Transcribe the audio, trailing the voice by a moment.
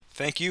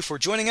Thank you for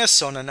joining us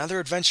on another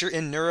adventure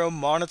in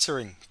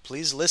neuromonitoring.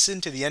 Please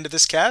listen to the end of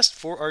this cast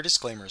for our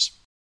disclaimers.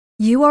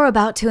 You are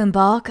about to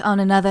embark on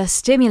another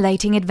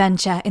stimulating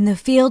adventure in the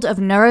field of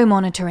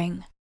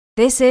neuromonitoring.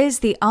 This is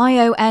the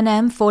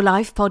IONM for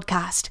Life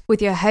podcast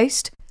with your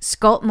host,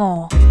 Scott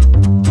Moore.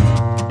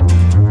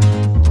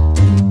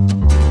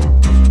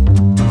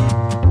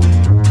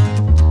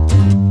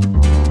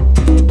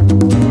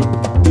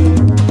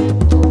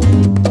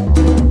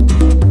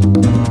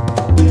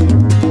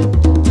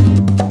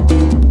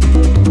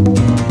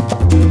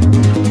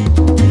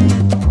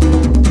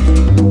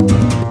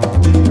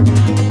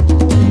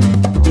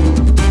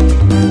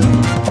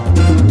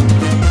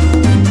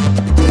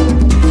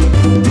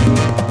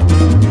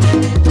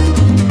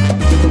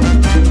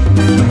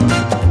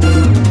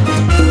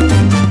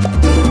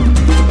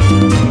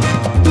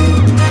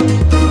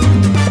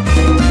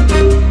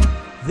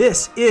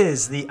 This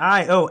is the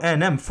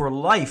IONM for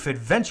Life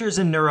Adventures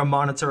in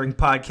Neuromonitoring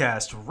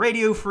podcast,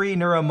 radio-free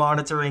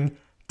neuromonitoring,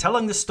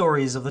 telling the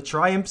stories of the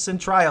triumphs and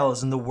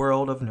trials in the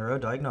world of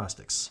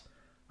neurodiagnostics.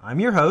 I'm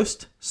your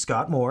host,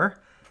 Scott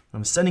Moore.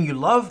 I'm sending you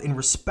love and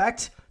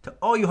respect to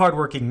all you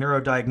hardworking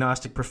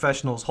neurodiagnostic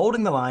professionals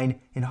holding the line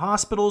in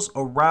hospitals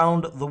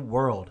around the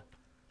world.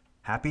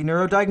 Happy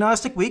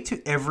Neurodiagnostic Week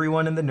to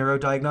everyone in the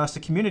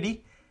neurodiagnostic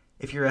community.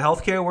 If you're a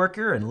healthcare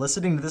worker and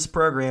listening to this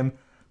program,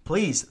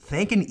 please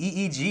thank an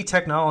EEG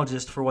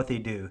technologist for what they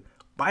do.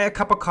 Buy a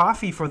cup of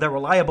coffee for that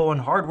reliable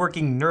and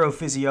hardworking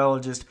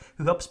neurophysiologist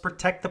who helps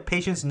protect the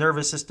patient's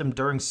nervous system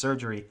during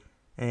surgery.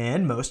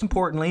 And most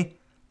importantly,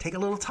 take a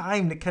little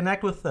time to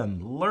connect with them,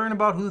 learn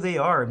about who they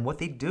are and what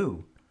they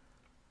do.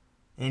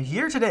 And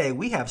here today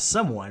we have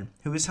someone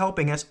who is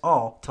helping us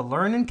all to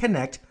learn and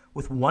connect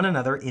with one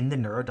another in the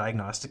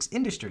neurodiagnostics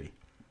industry.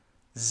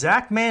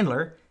 Zach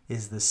Mandler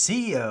is the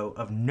CEO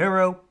of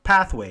Neuro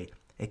Pathway,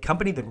 a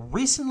company that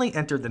recently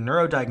entered the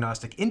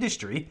neurodiagnostic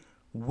industry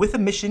with a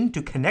mission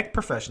to connect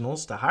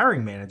professionals to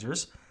hiring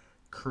managers,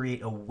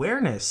 create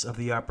awareness of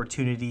the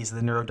opportunities the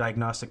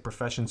neurodiagnostic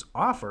professions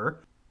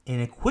offer,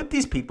 and equip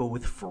these people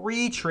with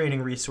free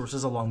training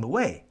resources along the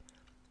way.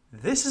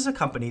 This is a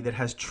company that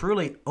has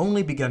truly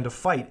only begun to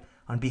fight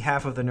on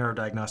behalf of the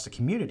neurodiagnostic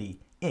community,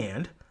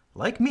 and,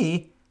 like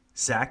me,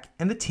 Zach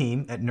and the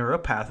team at Neuro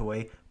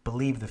Pathway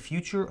believe the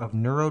future of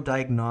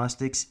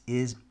neurodiagnostics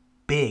is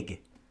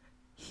big.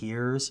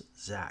 Here's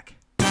Zach.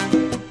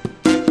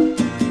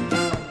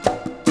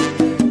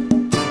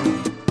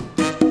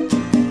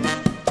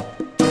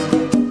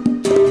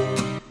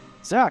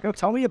 Zach,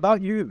 tell me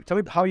about you. Tell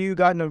me how you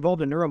got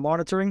involved in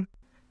neuromonitoring.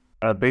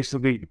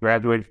 Basically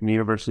graduated from the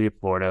University of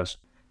Florida.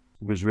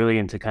 Was really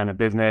into kind of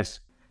business.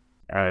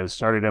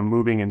 Started a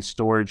moving and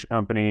storage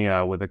company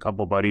with a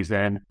couple buddies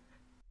then.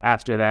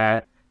 After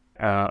that,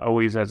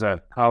 always as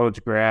a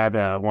college grad,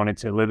 wanted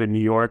to live in New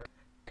York.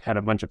 Had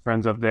a bunch of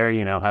friends up there,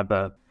 had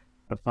the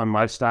fun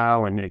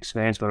lifestyle and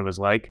experience what it was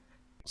like.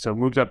 So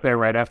moved up there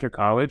right after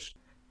college.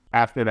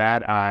 After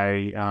that,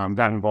 I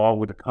got involved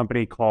with a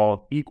company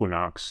called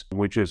Equinox,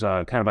 which is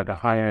kind of like a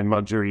high-end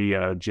luxury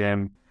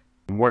gym.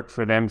 Worked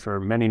for them for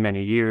many,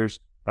 many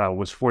years.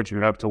 Was fortunate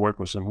enough to work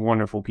with some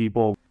wonderful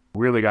people.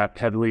 Really got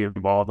heavily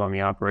involved on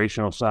the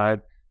operational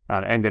side.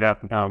 Ended up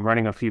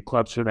running a few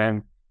clubs for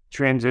them.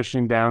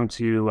 Transitioned down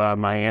to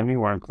Miami,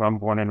 where I'm from,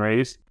 born and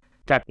raised.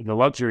 Got the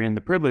luxury and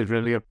the privilege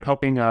really of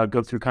helping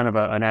go through kind of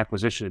an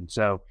acquisition.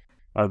 So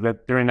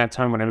during that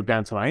time when I moved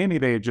down to Miami,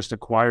 they had just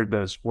acquired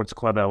the Sports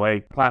Club LA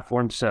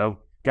platform. So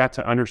got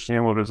to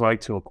understand what it was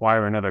like to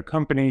acquire another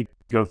company,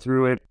 go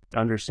through it,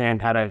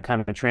 understand how to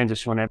kind of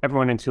transition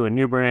everyone into a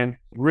new brand.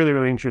 Really,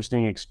 really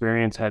interesting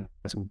experience. Had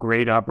some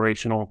great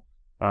operational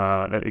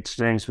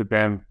experience with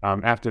them.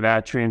 After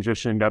that,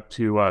 transitioned up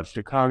to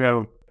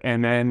Chicago.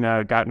 And then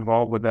got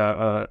involved with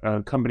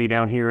a company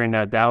down here in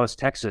Dallas,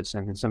 Texas,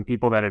 and some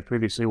people that had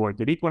previously worked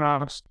at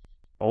Equinox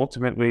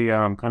ultimately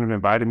kind of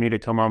invited me to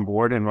come on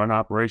board and run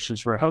operations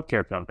for a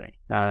healthcare company.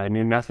 I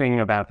knew nothing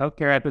about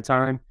healthcare at the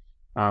time,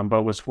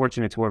 but was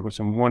fortunate to work with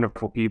some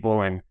wonderful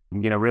people and,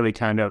 really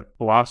kind of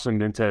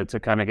blossomed into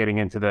kind of getting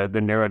into the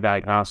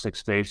neurodiagnostic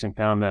space and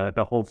found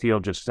the whole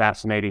field just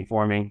fascinating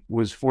for me.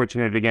 Was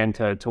fortunate again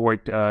to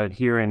work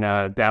here in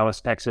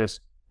Dallas, Texas.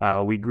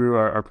 We grew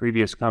our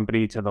previous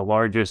company to the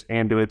largest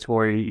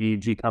ambulatory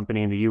EEG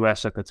company in the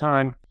U.S. at the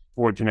time.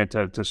 Fortunate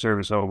to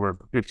service over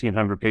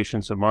 1,500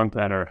 patients a month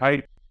at our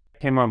height.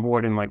 Came on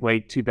board in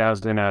late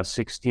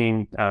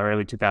 2016,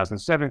 early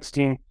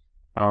 2017.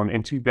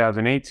 In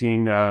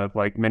 2018,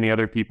 like many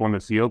other people in the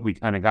field, we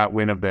kind of got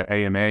wind of the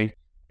AMA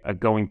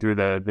going through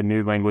the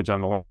new language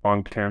on the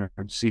long-term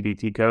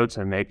CBT codes,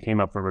 and they came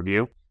up for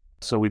review.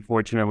 So we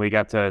fortunately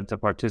got to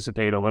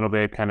participate a little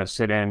bit, kind of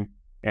sit in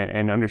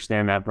and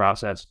understand that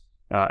process.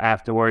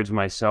 Afterwards,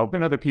 myself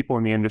and other people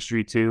in the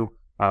industry too,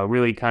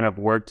 really kind of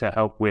worked to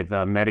help with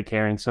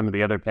Medicare and some of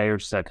the other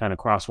payers to kind of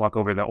crosswalk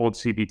over the old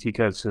CBT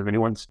codes to the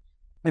new ones.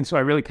 And so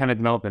I really kind of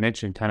developed an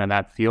itch in kind of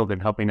that field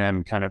and helping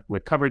them kind of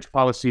with coverage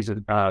policies,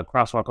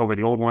 crosswalk over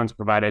the old ones,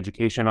 provide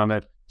education on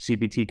the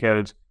CPT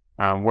codes,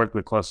 worked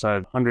with close to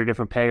 100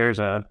 different payers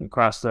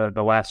across the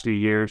last few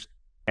years.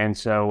 And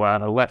so I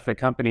left the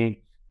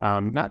company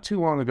not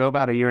too long ago,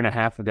 about a year and a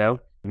half ago.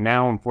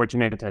 Now I'm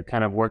fortunate to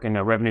kind of work in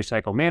a revenue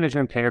cycle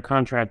management, payer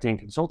contracting,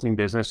 consulting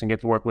business and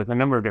get to work with a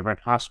number of different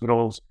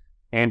hospitals,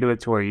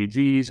 ambulatory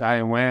EGs,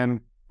 IOM,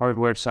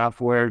 hardware,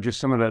 software, just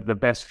some of the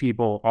best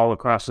people all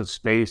across the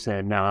space.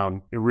 And now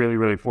I'm really,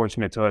 really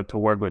fortunate to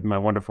work with my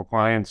wonderful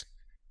clients.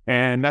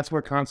 And that's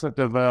where concept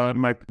of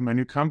my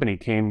new company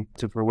came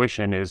to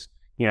fruition is,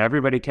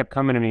 everybody kept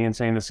coming to me and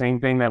saying the same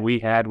thing that we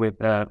had with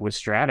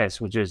Stratus,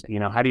 which is,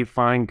 how do you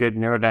find good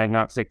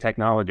neurodiagnostic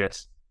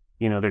technologists?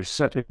 There's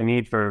such a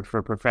need for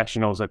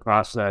professionals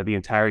across the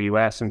entire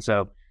U.S. And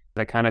so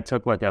I kind of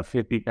took like a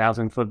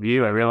 50,000-foot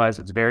view. I realized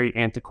it's very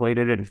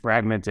antiquated and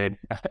fragmented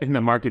in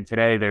the market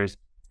today. There's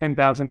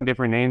 10,000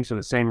 different names for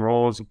the same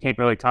roles. You can't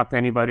really talk to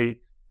anybody.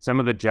 Some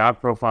of the job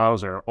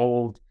profiles are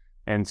old.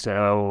 And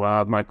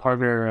so my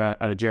partner,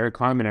 Jared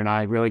Kleiman, and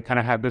I really kind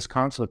of had this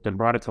concept and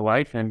brought it to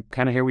life, and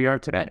kind of here we are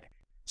today.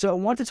 So I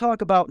want to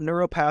talk about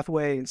Neuro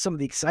Pathway and some of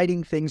the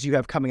exciting things you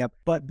have coming up.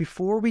 But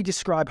before we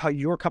describe how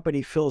your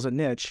company fills a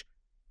niche,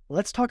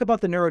 let's talk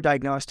about the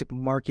neurodiagnostic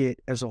market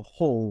as a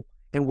whole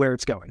and where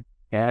it's going.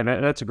 Yeah,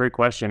 that's a great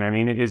question. I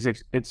mean,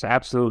 it's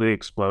absolutely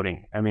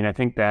exploding. I mean, I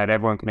think that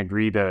everyone can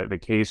agree the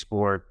case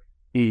for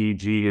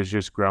EEG is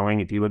just growing.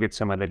 If you look at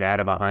some of the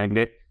data behind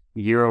it,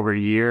 year over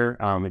year,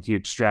 if you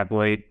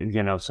extrapolate,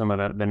 some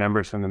of the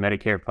numbers from the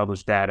Medicare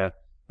published data,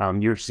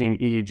 you're seeing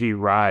EEG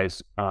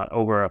rise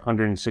over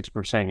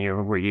 106% year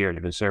over year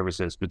to the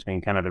services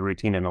between kind of the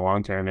routine and the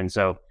long term. And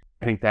so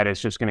I think that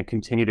is just going to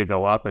continue to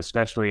go up,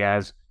 especially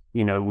as,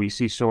 we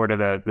see sort of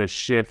the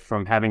shift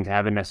from having to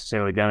have it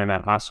necessarily done in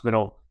that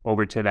hospital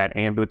over to that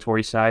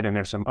ambulatory side. And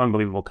there's some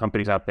unbelievable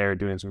companies out there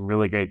doing some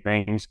really great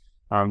things.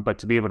 But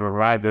to be able to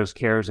provide those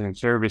cares and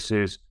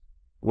services,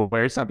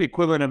 where it's not the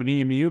equivalent of an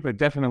EMU, but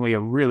definitely a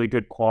really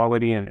good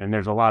quality. And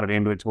there's a lot of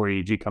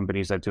ambulatory EEG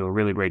companies that do a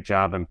really great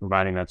job in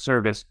providing that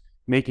service,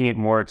 making it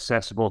more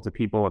accessible to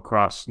people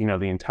across, the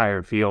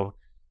entire field.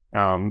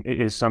 It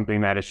is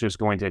something that is just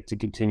going to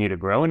continue to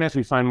grow. And as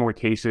we find more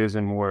cases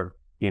and more,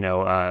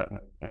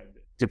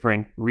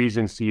 different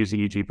reasons to use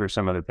EEG for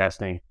some of the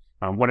testing,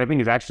 what I think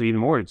is actually even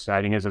more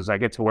exciting is I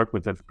get to work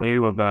with a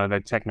few of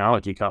the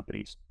technology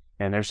companies.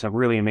 And there's some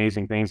really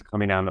amazing things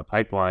coming down the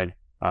pipeline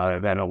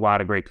that a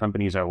lot of great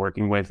companies are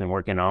working with and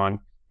working on.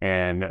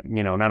 And,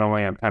 not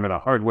only on kind of the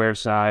hardware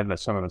side, but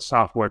some of the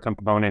software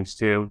components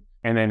too.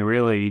 And then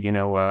really,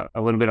 a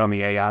little bit on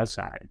the AI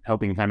side,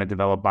 helping kind of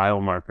develop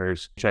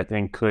biomarkers, which I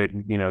think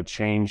could,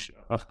 change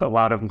a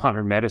lot of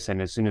modern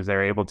medicine as soon as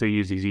they're able to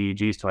use these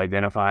EEGs to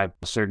identify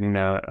certain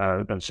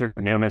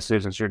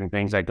illnesses and certain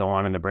things that go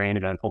on in the brain,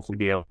 and then hopefully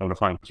be able to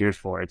find cures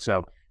for it.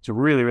 So it's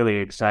really, really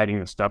exciting,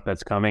 the stuff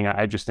that's coming.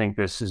 I just think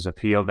this is a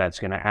field that's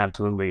going to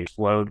absolutely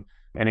explode.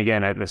 And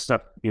again, the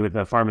stuff with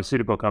the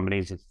pharmaceutical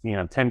companies, it's,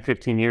 10,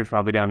 15 years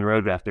probably down the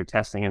road after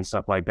testing and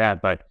stuff like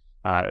that. But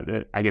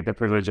I get the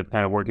privilege of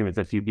kind of working with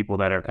a few people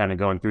that are kind of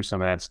going through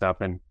some of that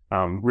stuff, and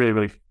really,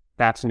 really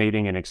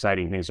fascinating and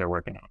exciting things they're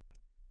working on.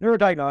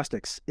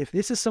 Neurodiagnostics. If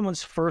this is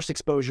someone's first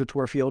exposure to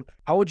our field,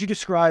 how would you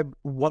describe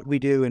what we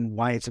do and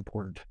why it's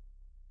important?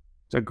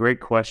 It's a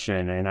great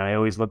question. And I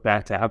always look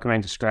back to how can I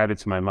describe it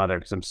to my mother,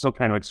 because I'm still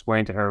trying to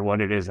explain to her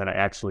what it is that I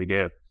actually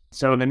do.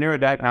 So the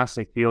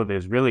neurodiagnostic field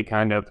is really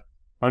kind of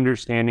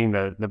understanding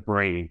the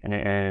brain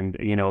and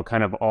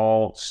kind of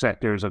all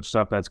sectors of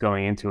stuff that's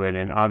going into it.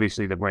 And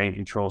obviously the brain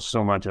controls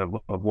so much of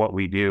what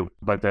we do,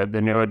 but the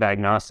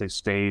neurodiagnostic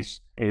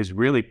space is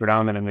really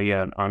predominantly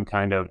on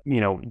kind of,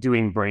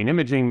 doing brain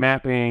imaging,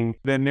 mapping.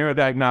 The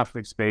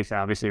neurodiagnostic space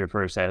obviously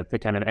refers to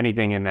kind of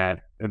anything in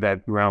that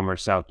realm or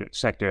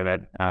sector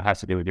that has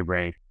to do with your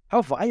brain.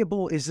 How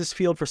viable is this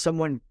field for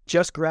someone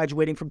just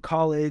graduating from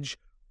college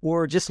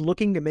or just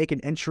looking to make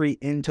an entry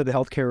into the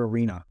healthcare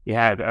arena?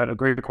 Yeah, a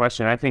great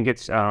question. I think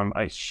it's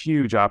a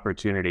huge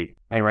opportunity.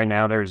 And right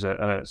now there's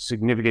a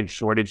significant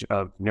shortage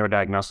of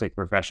neurodiagnostic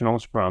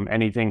professionals, from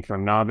anything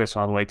from novice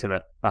all the way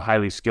to the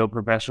highly skilled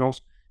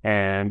professionals.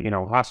 And,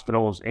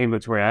 hospitals,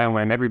 ambulatory,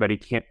 IOM, everybody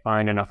can't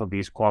find enough of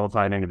these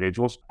qualified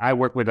individuals. I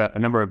work with a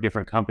number of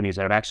different companies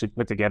that have actually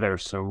put together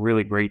some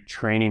really great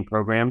training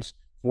programs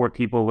for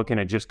people looking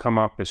to just come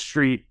off the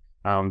street.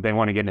 They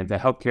want to get into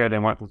healthcare. They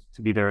want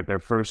to be their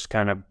first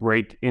kind of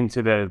break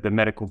into the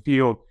medical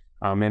field.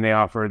 And they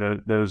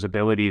offer those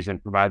abilities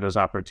and provide those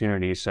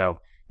opportunities. So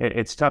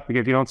it's tough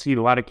because you don't see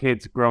a lot of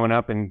kids growing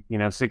up and,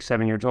 6,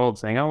 7 years old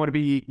saying, I want to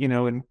be,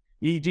 an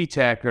EEG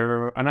tech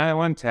or an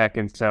ION tech.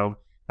 And so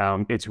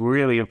it's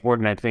really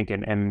important, I think,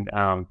 and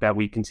that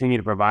we continue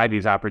to provide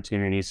these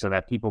opportunities so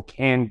that people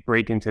can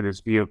break into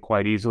this field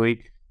quite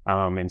easily.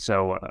 And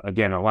so,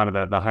 again, a lot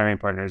of the hiring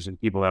partners and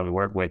people that we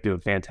work with do a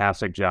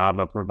fantastic job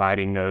of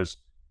providing those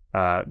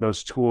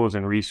tools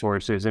and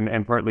resources.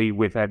 And partly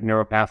with that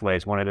Neuro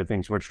Pathways, one of the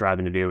things we're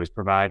striving to do is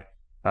provide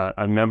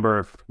a number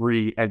of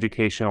free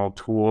educational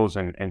tools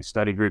and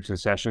study groups and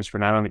sessions for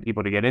not only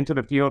people to get into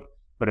the field,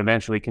 but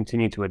eventually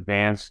continue to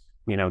advance,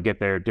 get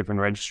their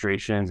different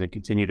registrations and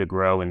continue to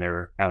grow in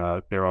their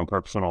own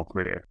personal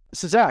career.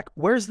 So Zach,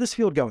 where's this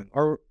field going?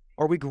 Are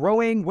Are we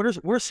growing? What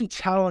are some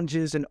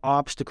challenges and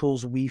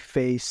obstacles we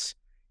face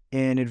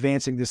in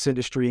advancing this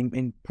industry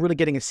and really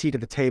getting a seat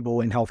at the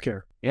table in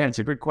healthcare? Yeah, it's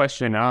a good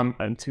question.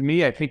 And to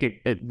me, I think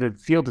the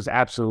field is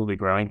absolutely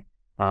growing.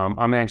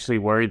 I'm actually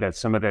worried that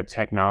some of the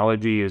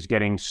technology is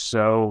getting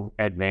so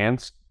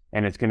advanced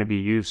and it's going to be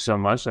used so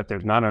much that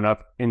there's not enough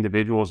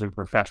individuals and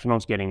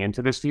professionals getting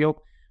into this field,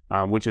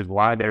 which is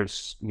why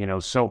there's,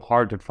 so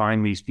hard to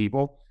find these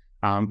people.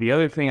 The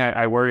other thing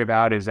I worry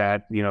about is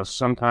that,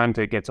 sometimes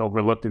it gets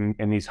overlooked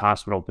in these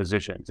hospital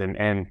positions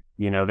and,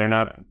 they're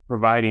not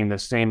providing the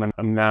same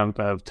amount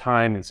of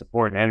time and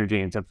support and energy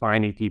into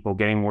finding people,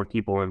 getting more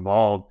people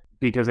involved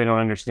because they don't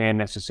understand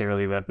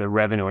necessarily the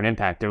revenue and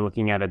impact. They're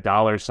looking at a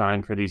dollar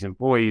sign for these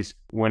employees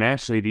when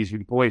actually these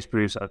employees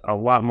produce a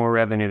lot more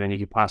revenue than you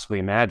could possibly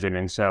imagine.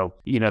 And so,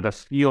 the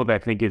field I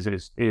think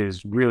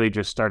is really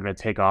just starting to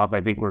take off.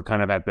 I think we're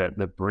kind of at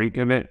the brink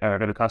of it, or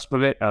at the cusp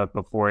of it,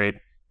 before it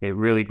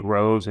really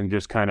grows and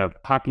just kind of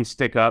hockey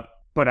stick up.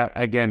 But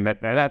again,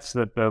 that's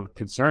the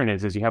concern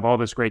is you have all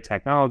this great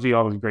technology,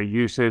 all these great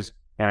uses,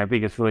 and I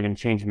think it's really going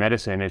to change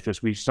medicine. It's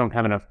just we just don't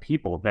have enough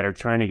people that are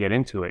trying to get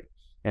into it.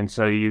 And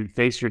so you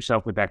face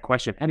yourself with that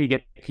question: how do you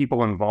get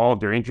people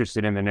involved or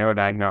interested in the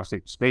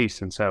neurodiagnostic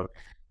space? And so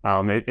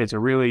it's a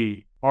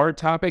really hard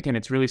topic, and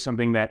it's really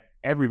something that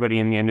everybody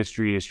in the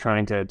industry is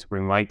trying to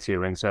bring light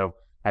to. And so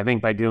I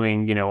think by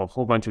doing, a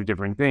whole bunch of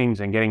different things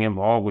and getting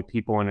involved with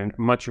people in a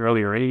much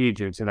earlier age,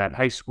 into that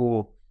high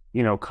school,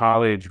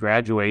 college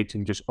graduates,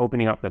 and just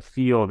opening up the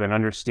field and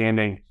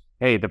understanding,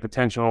 hey, the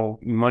potential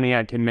money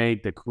I can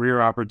make, the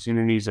career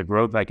opportunities, the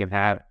growth I can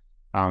have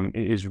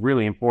is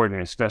really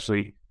important,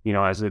 especially,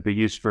 as the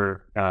use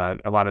for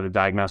a lot of the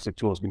diagnostic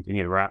tools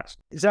continue to rise.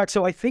 Zach,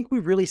 so I think we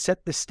really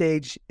set the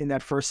stage in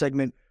that first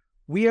segment.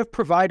 We have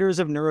providers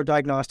of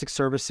neurodiagnostic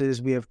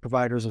services. We have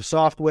providers of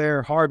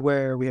software,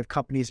 hardware. We have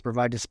companies that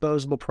provide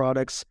disposable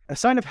products. A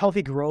sign of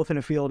healthy growth in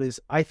a field is,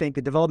 I think,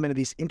 the development of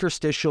these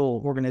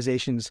interstitial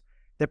organizations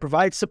that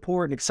provide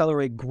support and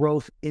accelerate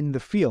growth in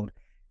the field.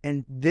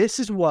 And this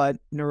is what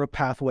Neuro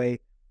Pathway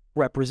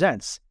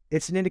represents.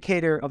 It's an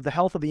indicator of the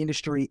health of the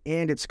industry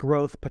and its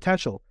growth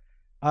potential.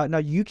 Now,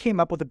 you came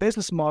up with a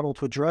business model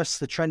to address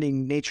the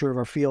trending nature of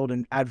our field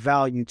and add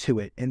value to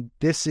it. And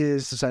this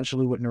is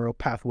essentially what Neuro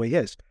Pathway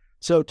is.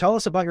 So tell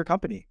us about your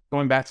company.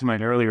 Going back to my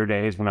earlier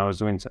days when I was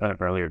doing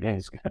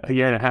a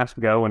year and a half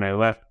ago when I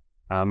left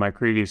my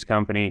previous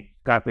company,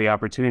 got the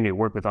opportunity to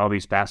work with all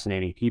these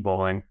fascinating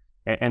people. And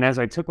as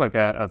I took like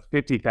a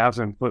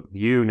 50,000 foot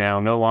view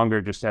now, no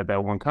longer just at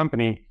that one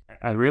company,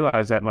 I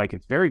realized that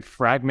it's very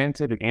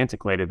fragmented and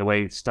antiquated the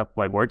way stuff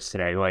works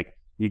today.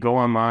 You go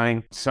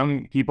online,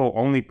 some people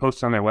only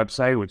post on their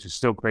website, which is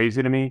still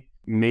crazy to me.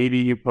 Maybe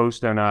you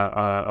post on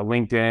a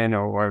LinkedIn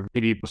or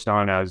maybe you post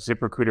on a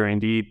ZipRecruiter,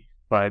 Indeed,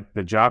 but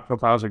the job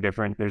profiles are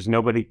different. There's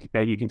nobody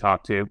that you can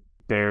talk to.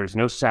 There's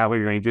no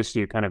salary ranges, so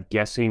you're kind of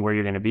guessing where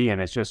you're going to be.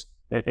 And it's just,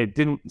 it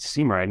didn't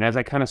seem right. And as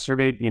I kind of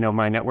surveyed,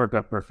 my network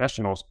of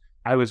professionals,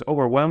 I was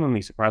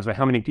overwhelmingly surprised by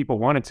how many people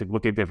wanted to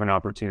look at different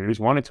opportunities,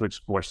 wanted to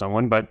explore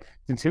someone, but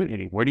it's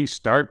intimidating. Where do you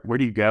start? Where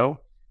do you go?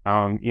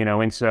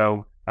 And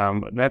so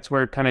that's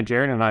where kind of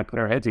Jared and I put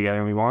our head together,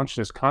 and we launched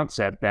this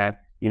concept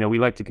that, we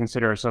like to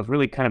consider ourselves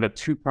really kind of a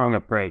two-prong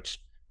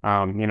approach.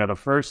 The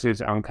first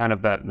is on kind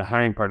of the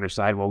hiring partner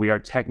side. Well, we are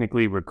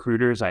technically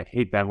recruiters. I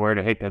hate that word.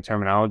 I hate that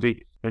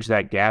terminology. There's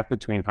that gap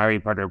between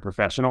hiring partner and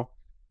professional.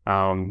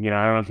 I don't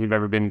know if you've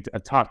ever been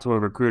talked to a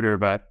recruiter,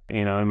 but,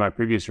 in my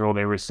previous role,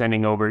 they were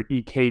sending over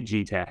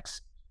EKG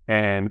texts.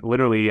 And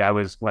literally I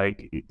was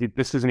like,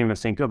 this isn't even the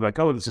same code. Like,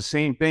 oh, it's the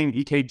same thing.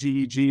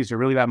 EKG, EEG, is there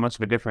really that much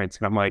of a difference?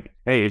 And I'm like,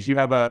 hey, if you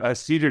have a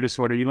seizure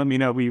disorder, you let me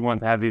know. We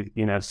want to have it,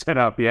 set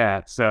up.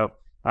 Yeah. So,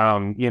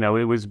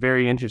 it was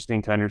very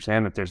interesting to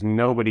understand that there's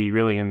nobody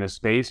really in this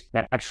space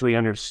that actually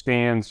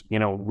understands,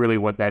 really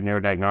what that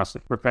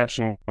neurodiagnostic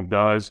professional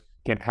does,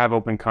 can have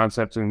open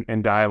concepts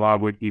and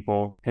dialogue with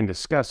people, can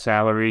discuss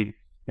salary.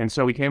 And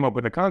so we came up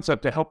with a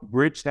concept to help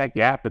bridge that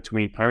gap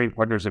between hiring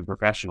partners and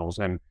professionals.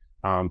 And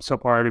so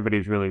far,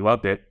 everybody's really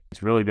loved it.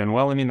 It's really done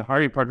well. I mean, the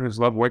hiring partners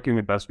love working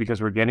with us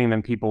because we're getting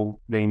them people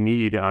they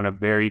need on a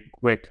very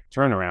quick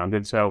turnaround.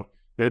 And so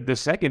the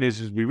second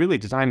is we really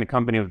designed the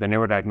company with the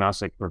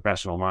neurodiagnostic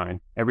professional in mind.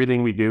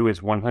 Everything we do is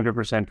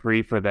 100%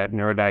 free for that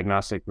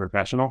neurodiagnostic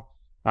professional.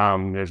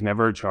 There's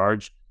never a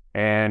charge.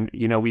 And,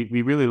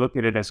 we really look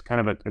at it as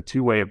kind of a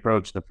two-way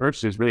approach. The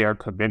first is really our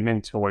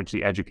commitment towards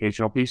the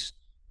educational piece.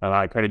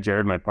 I credit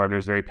Jared, my partner,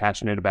 is very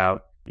passionate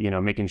about,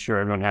 making sure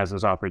everyone has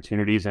those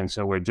opportunities. And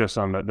so we're just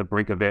on the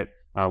brink of it.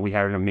 We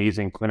hired an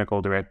amazing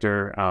clinical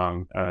director,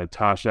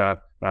 Tasha,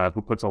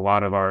 who puts a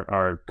lot of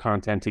our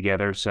content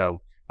together.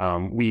 So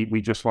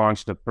we just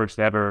launched the first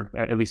ever,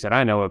 at least that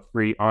I know of,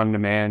 free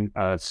on-demand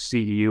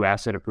CEU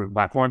asset approved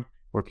platform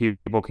where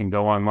people can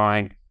go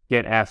online,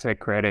 get asset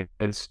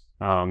credits,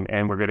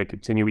 and we're going to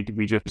continue.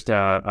 We just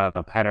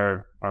had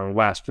our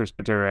last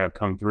presenter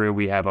come through.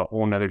 We have a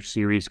whole nother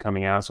series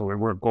coming out. So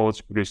our goal is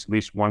to produce at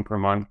least one per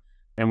month.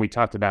 And we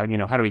talked about,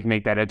 how do we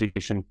make that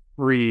education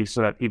free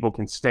so that people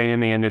can stay in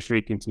the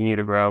industry, continue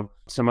to grow.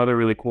 Some other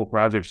really cool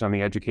projects on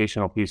the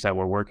educational piece that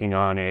we're working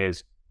on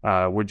is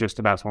we're just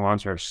about to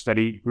launch our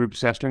study group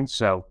sessions.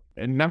 So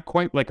not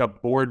quite like a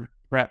board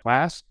prep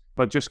class,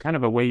 but just kind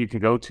of a way you can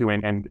go to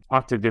and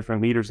talk to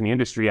different leaders in the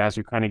industry as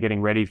you're kind of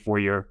getting ready for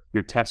your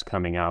test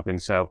coming up.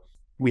 And so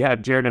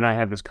Jared and I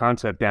had this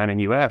concept down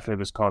in UF. It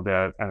was called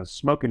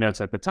Smoking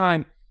Notes at the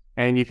time.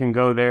 And you can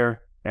go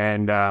there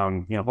and,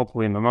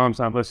 hopefully my mom's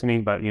not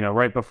listening, but,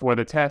 right before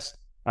the test,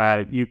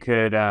 you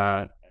could,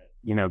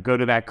 go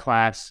to that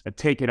class,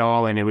 take it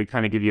all, and it would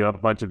kind of give you a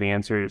bunch of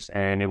answers,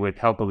 and it would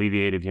help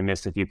alleviate if you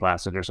missed a few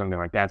classes or something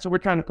like that. So we're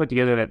trying to put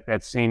together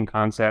that same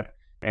concept,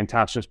 and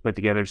Tops just put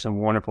together some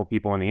wonderful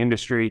people in the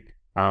industry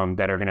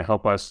that are going to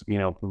help us,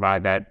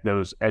 provide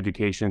those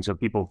education. So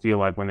people feel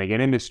like when they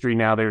get industry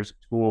now, there's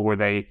a tool where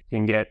they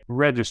can get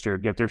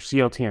registered, get their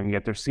CLTM,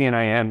 get their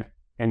CNIM,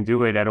 and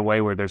do it at a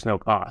way where there's no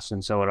cost.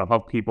 And so it'll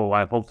help people.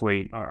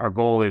 Hopefully our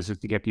goal is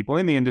to get people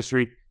in the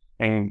industry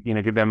and,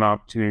 give them an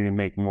opportunity to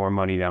make more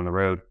money down the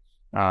road.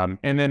 And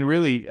then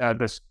really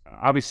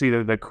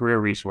obviously the career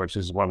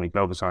resources is what we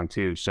focus on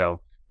too.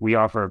 So we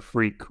offer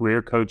free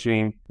career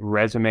coaching,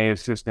 resume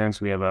assistance.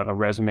 We have a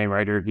resume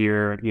writer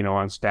here,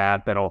 on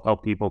staff that'll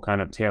help people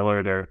kind of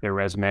tailor their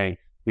resume.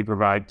 We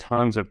provide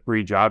tons of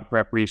free job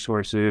prep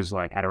resources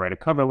like how to write a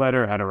cover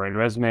letter, how to write a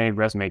resume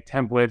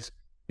templates,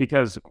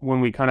 because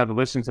when we kind of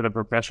listen to the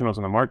professionals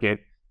in the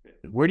market,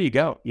 where do you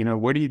go?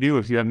 What do you do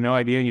if you have no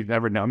idea and you've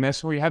never done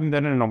this or you haven't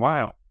done it in a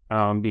while?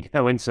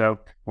 And so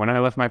when I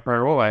left my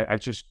prior role, I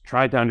just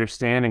tried to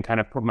understand and kind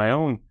of put my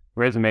own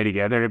resume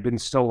together. It had been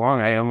so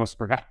long, I almost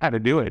forgot how to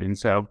do it. And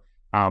so,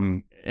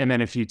 and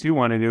then if you do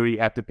want to do it, you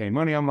have to pay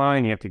money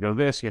online, you have to go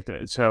this,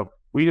 so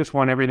we just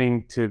want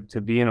everything to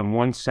be in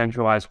one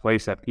centralized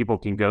place that people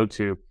can go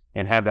to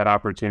and have that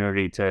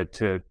opportunity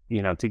to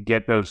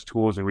get those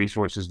tools and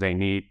resources they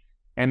need.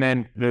 And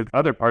then the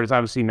other part is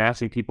obviously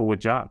matching people with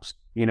jobs.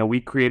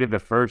 We created the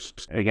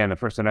first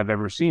that I've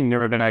ever seen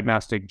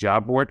neurodiagnostic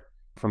job board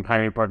from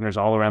hiring partners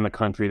all around the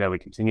country that we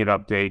continue to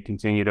update,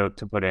 continue to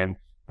put in.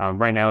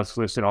 Right now it's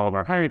listed all of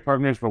our hiring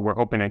partners, but we're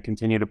hoping to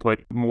continue to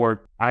put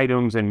more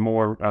items and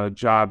more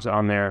jobs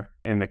on there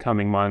in the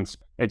coming months.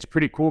 It's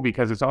pretty cool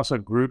because it's also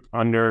grouped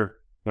under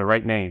the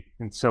right name.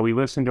 And so we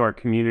listen to our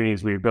community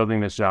as we're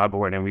building this job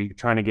board and we're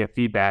trying to get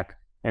feedback.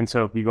 And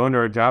so if you go into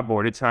our job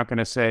board, it's not going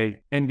to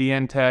say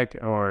NDN tech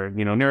or,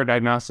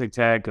 neurodiagnostic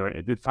tech or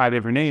 5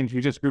 different names.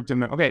 You just grouped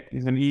them. Okay,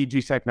 he's an EEG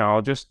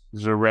technologist.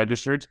 These are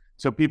registered.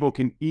 So people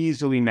can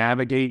easily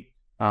navigate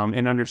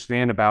and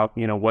understand about,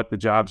 what the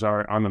jobs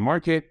are on the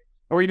market.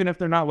 Or even if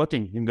they're not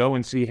looking, you can go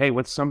and see, hey,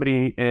 what's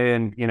somebody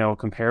in, a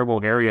comparable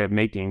area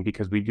making,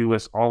 because we do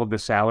list all of the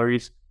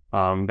salaries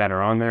that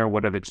are on there.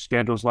 What are the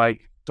schedules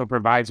like? So it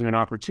provides you an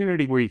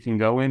opportunity where you can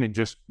go in and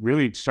just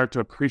really start to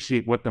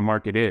appreciate what the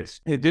market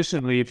is.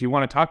 Additionally, if you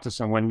want to talk to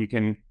someone, you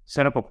can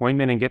set up an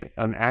appointment and get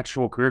an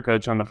actual career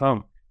coach on the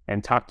phone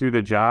and talk through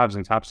the jobs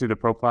and talk through the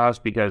profiles,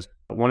 because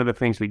one of the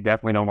things we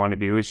definitely don't want to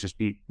do is just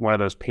be one of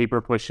those paper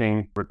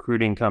pushing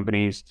recruiting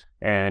companies.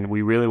 And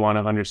we really want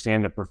to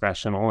understand the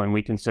professional, and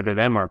we consider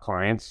them our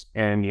clients.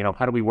 And,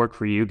 how do we work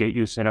for you, get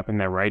you set up in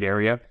the right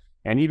area?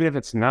 And even if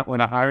it's not with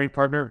a hiring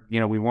partner,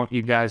 we want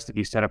you guys to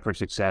be set up for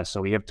success.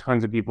 So we have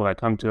tons of people that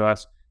come to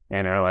us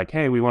and are like,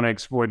 hey, we want to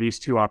explore these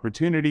 2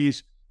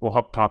 opportunities. We'll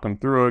help talk them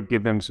through it,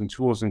 give them some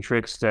tools and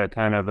tricks to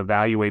kind of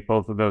evaluate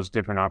both of those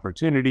different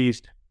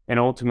opportunities, and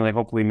ultimately,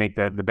 hopefully make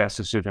the best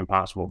decision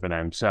possible for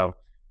them. So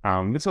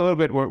it's a little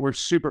bit, we're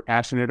super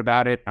passionate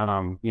about it.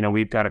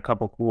 We've got a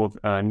couple cool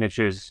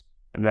niches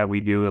that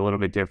we do a little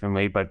bit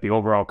differently, but the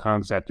overall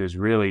concept is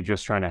really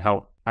just trying to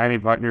help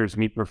hiring partners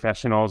meet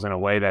professionals in a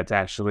way that's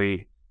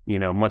actually,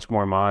 much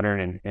more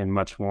modern and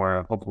much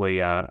more, hopefully,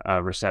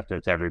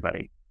 receptive to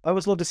everybody. I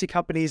always love to see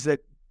companies that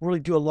really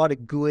do a lot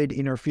of good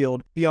in our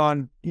field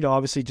beyond,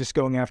 obviously just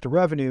going after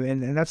revenue.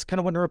 And that's kind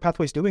of what Neuro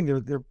Pathway is doing.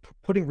 They're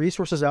putting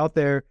resources out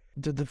there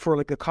for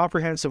like a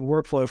comprehensive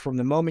workflow from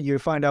the moment you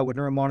find out what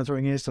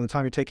neuromonitoring is to the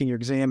time you're taking your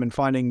exam and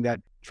finding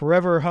that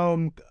forever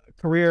home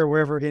career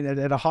wherever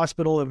at a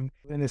hospital in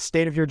the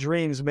state of your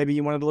dreams. Maybe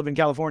you wanted to live in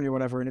California or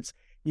whatever. And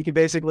you can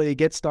basically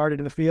get started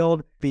in the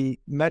field, be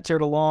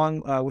mentored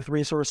along with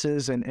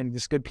resources and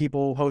just good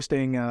people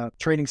hosting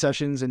training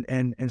sessions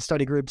and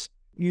study groups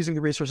using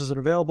the resources that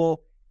are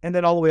available. And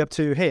then all the way up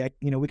to, hey,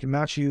 we can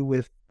match you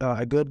with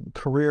a good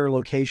career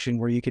location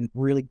where you can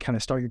really kind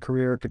of start your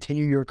career,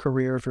 continue your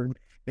career if you're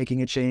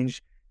making a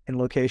change in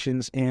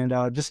locations. And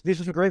just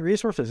these are some great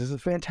resources. This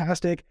is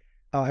fantastic.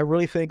 I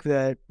really think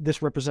that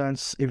this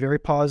represents a very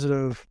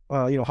positive,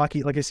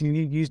 hockey, like I said, you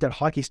used that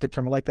hockey stick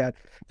term. I like that,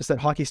 just that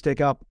hockey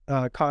stick up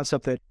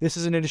concept that this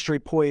is an industry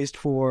poised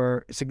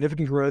for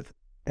significant growth.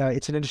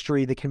 It's an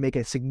industry that can make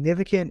a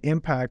significant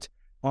impact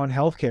on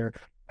healthcare.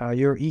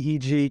 Your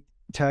EEG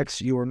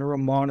techs, your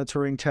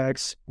neuromonitoring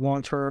techs,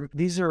 long-term,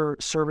 these are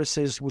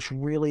services which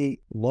really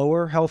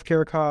lower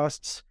healthcare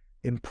costs,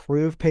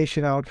 improve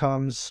patient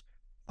outcomes,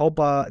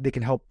 they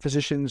can help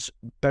physicians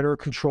better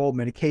control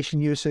medication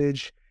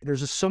usage, There's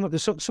just so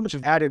much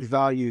of added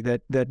value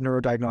that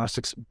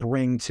neurodiagnostics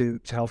bring to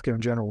healthcare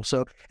in general.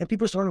 So, and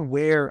people just aren't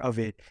aware of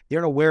it. They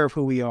aren't aware of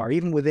who we are,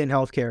 even within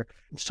healthcare.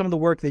 Some of the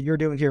work that you're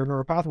doing here at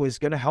Neuro Pathway is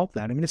going to help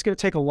that. I mean, it's going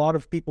to take a lot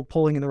of people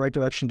pulling in the right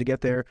direction to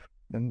get there.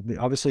 And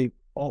obviously,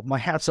 all my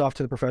hats off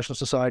to the professional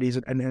societies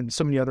and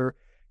so many other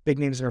big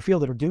names in our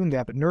field that are doing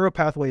that. But Neuro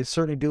Pathway is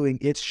certainly doing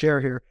its share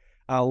here.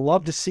 I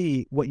love to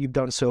see what you've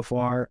done so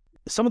far.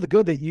 Some of the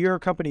good that your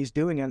company is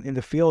doing in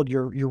the field,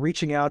 you're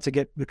reaching out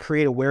to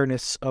create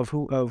awareness of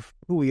who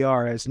we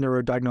are as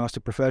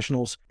neurodiagnostic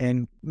professionals,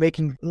 and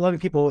letting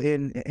people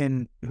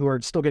in who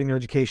are still getting their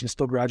education,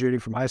 still graduating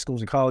from high schools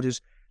and colleges,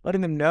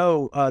 letting them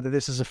know that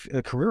this is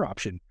a career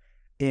option.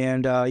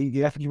 And I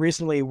think you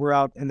recently were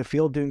out in the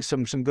field doing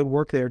some good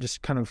work there.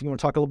 Just kind of, you want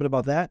to talk a little bit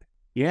about that?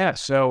 Yeah,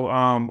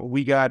 so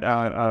we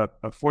got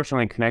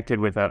fortunately connected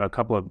with a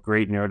couple of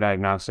great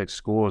neurodiagnostic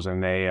schools,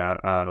 and they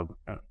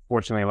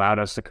fortunately allowed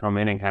us to come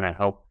in and kind of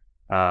help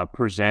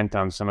present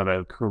on some of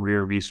the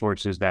career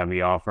resources that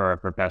we offer our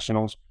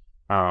professionals,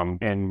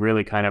 and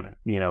really kind of,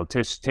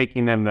 just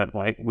taking them that,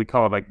 like, we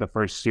call it like the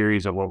first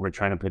series of what we're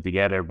trying to put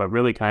together, but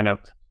really kind of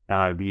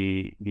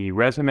the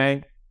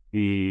resume,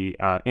 the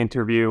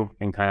interview,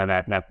 and kind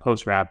of that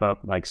post wrap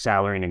up, like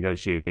salary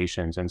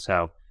negotiations. And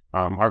so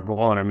our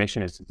goal and our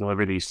mission is to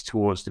deliver these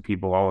tools to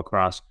people all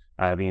across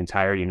the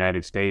entire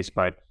United States.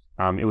 But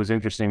it was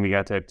interesting. We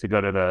got to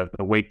go to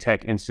the Wake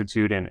Tech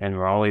Institute in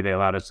Raleigh. They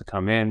allowed us to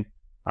come in.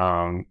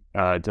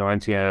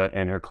 Delencia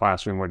and her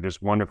classroom were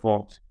just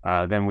wonderful.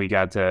 Then we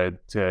got to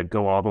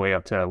go all the way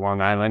up to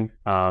Long Island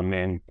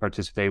and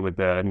participate with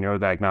the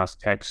Neurodiagnostic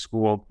Tech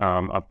School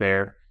up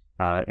there.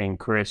 And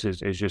Chris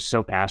is just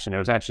so passionate. It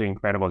was actually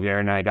incredible.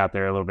 Jared and I got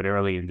there a little bit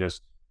early, and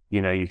just,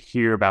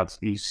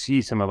 you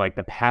see some of like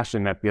the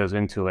passion that goes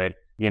into it,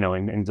 in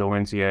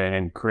Delencia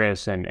and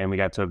Chris, and we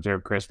got to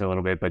observe Chris a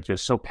little bit, but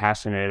just so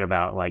passionate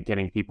about like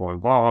getting people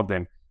involved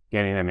and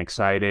getting them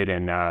excited.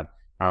 And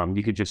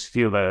you could just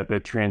feel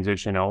the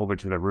transition over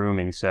to the room.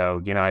 And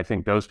so, I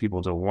think those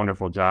people do a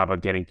wonderful job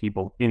of getting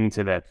people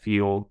into that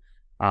field.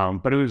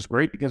 But it was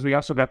great because we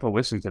also got to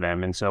listen to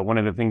them. And so one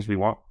of the things we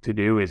want to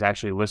do is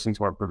actually listen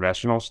to our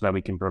professionals so that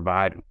we can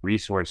provide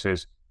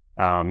resources.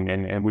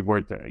 And we've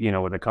worked,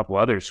 with a couple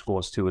other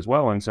schools too as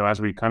well. And so as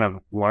we kind of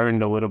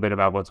learned a little bit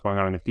about what's going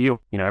on in the field,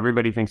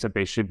 everybody thinks that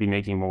they should be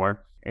making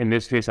more. In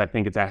this case, I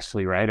think it's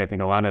actually right. I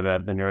think a lot of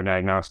the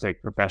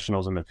neurodiagnostic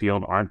professionals in the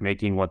field aren't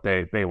making what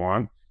they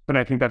want. But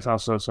I think that's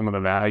also some of the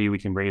value we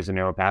can bring as a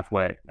Neuro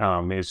Pathway,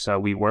 is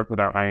we work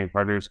with our hiring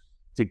partners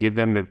to give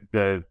them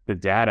the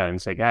data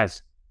and say,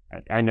 guys,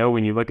 I know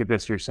when you look at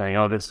this, you're saying,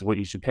 oh, this is what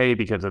you should pay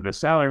because of the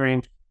salary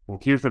range. Well,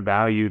 here's the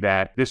value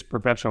that this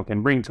professional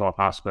can bring to a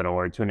hospital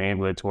or to an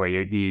ambulatory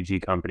or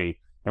EEG company.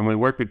 And we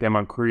work with them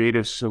on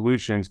creative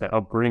solutions that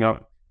help bring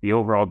up the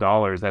overall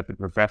dollars that the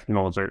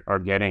professionals are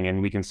getting.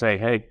 And we can say,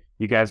 hey,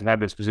 you guys have had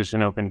this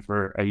position open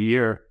for a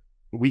year.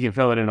 We can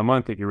fill it in a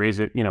month if you raise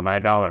it, by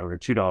 $1 or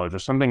 $2 or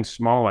something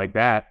small like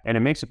that. And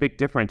it makes a big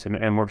difference.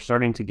 And we're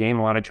starting to gain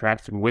a lot of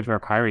traction with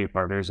our hiring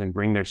partners and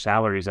bring their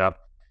salaries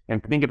up.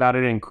 And think about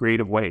it in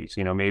creative ways.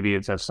 Maybe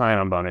it's a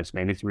sign-on bonus,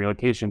 maybe it's a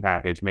relocation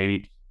package,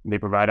 maybe they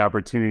provide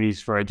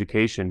opportunities for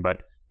education.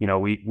 But,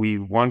 we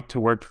want to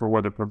work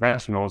for the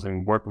professionals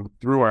and work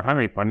through our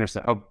hiring partners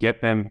to help get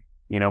them,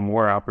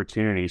 more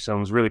opportunities. So it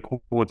was really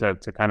cool to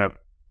kind of,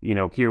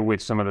 hear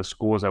with some of the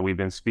schools that we've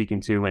been speaking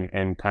to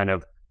and kind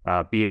of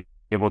be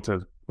able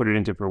to put it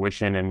into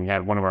fruition. And we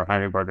had one of our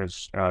hiring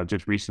partners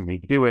just recently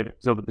do it,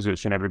 fill the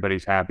position,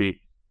 everybody's happy.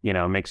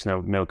 Makes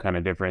no kind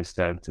of difference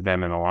to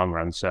them in the long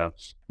run. So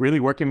really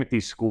working with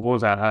these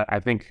schools, I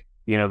think,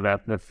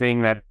 that the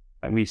thing that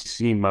we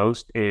see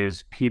most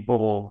is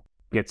people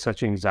get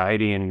such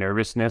anxiety and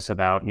nervousness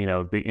about,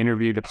 the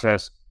interview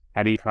process.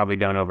 I've probably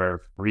done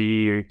over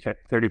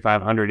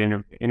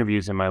 3,500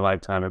 interviews in my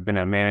lifetime. I've been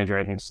a manager,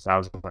 I think, since I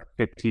was like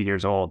 50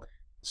 years old.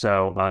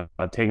 So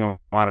taking a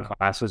lot of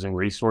classes and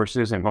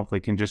resources, and hopefully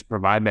can just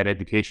provide that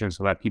education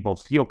so that people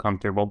feel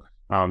comfortable.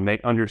 They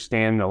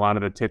understand a lot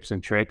of the tips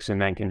and tricks,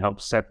 and then can help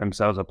set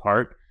themselves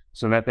apart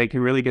so that they can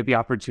really get the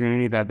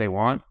opportunity that they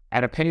want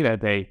at a pay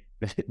that they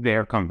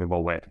are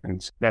comfortable with.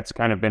 And that's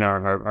kind of been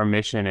our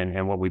mission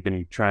and what we've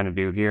been trying to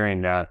do here.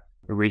 And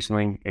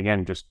recently,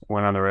 again, just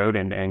went on the road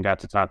and got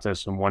to talk to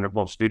some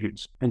wonderful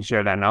students and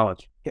share that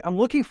knowledge. Yeah, I'm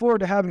looking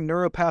forward to having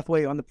Neuro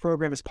Pathway on the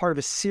program as part of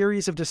a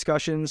series of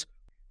discussions.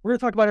 We're going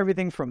to talk about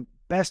everything from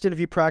best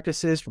interview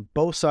practices from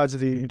both sides of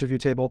the interview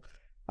table,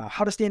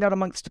 how to stand out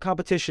amongst the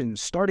competition,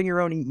 starting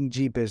your own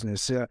EEG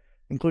business,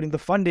 including the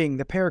funding,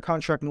 the payer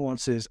contract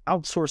nuances,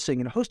 outsourcing,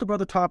 and a host of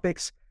other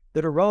topics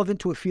that are relevant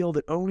to a field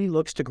that only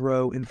looks to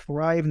grow and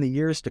thrive in the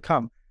years to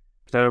come.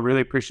 So I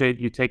really appreciate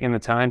you taking the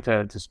time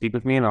to speak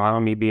with me and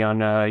allowing me to be on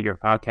your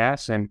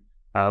podcast, and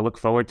look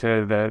forward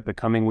to the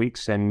coming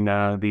weeks and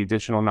the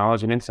additional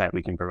knowledge and insight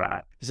we can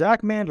provide.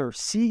 Zach Mandler,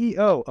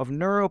 CEO of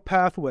Neuro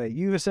Pathway.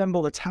 You've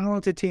assembled a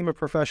talented team of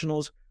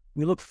professionals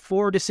We look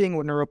forward to seeing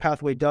what Neuro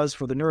Pathway does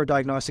for the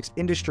neurodiagnostics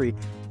industry.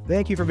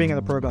 Thank you for being on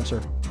the program,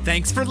 sir.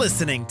 Thanks for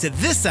listening to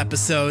this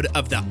episode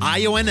of the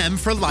IONM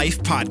for Life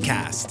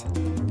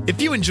podcast.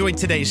 If you enjoyed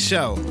today's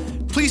show,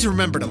 please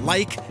remember to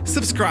like,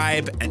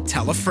 subscribe, and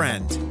tell a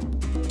friend.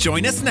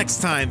 Join us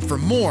next time for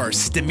more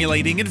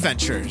stimulating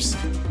adventures.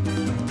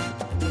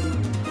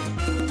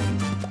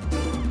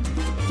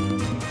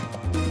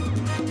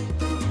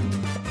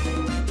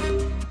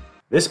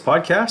 This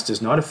podcast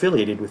is not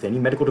affiliated with any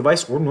medical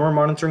device or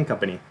neuromonitoring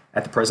company.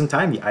 At the present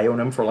time, the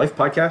IONM for Life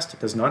podcast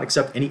does not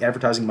accept any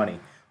advertising money.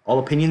 All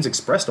opinions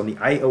expressed on the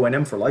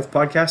IONM for Life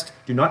podcast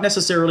do not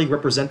necessarily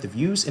represent the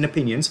views and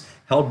opinions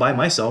held by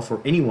myself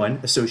or anyone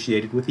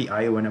associated with the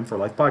IONM for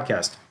Life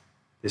podcast.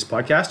 This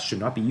podcast should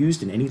not be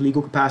used in any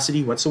legal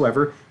capacity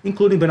whatsoever,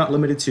 including but not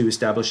limited to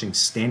establishing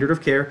standard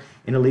of care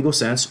in a legal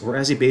sense or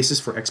as a basis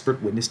for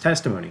expert witness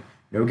testimony.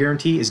 No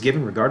guarantee is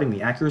given regarding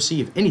the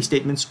accuracy of any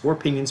statements or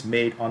opinions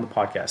made on the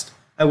podcast.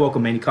 I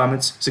welcome any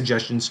comments,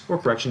 suggestions, or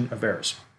correction of errors.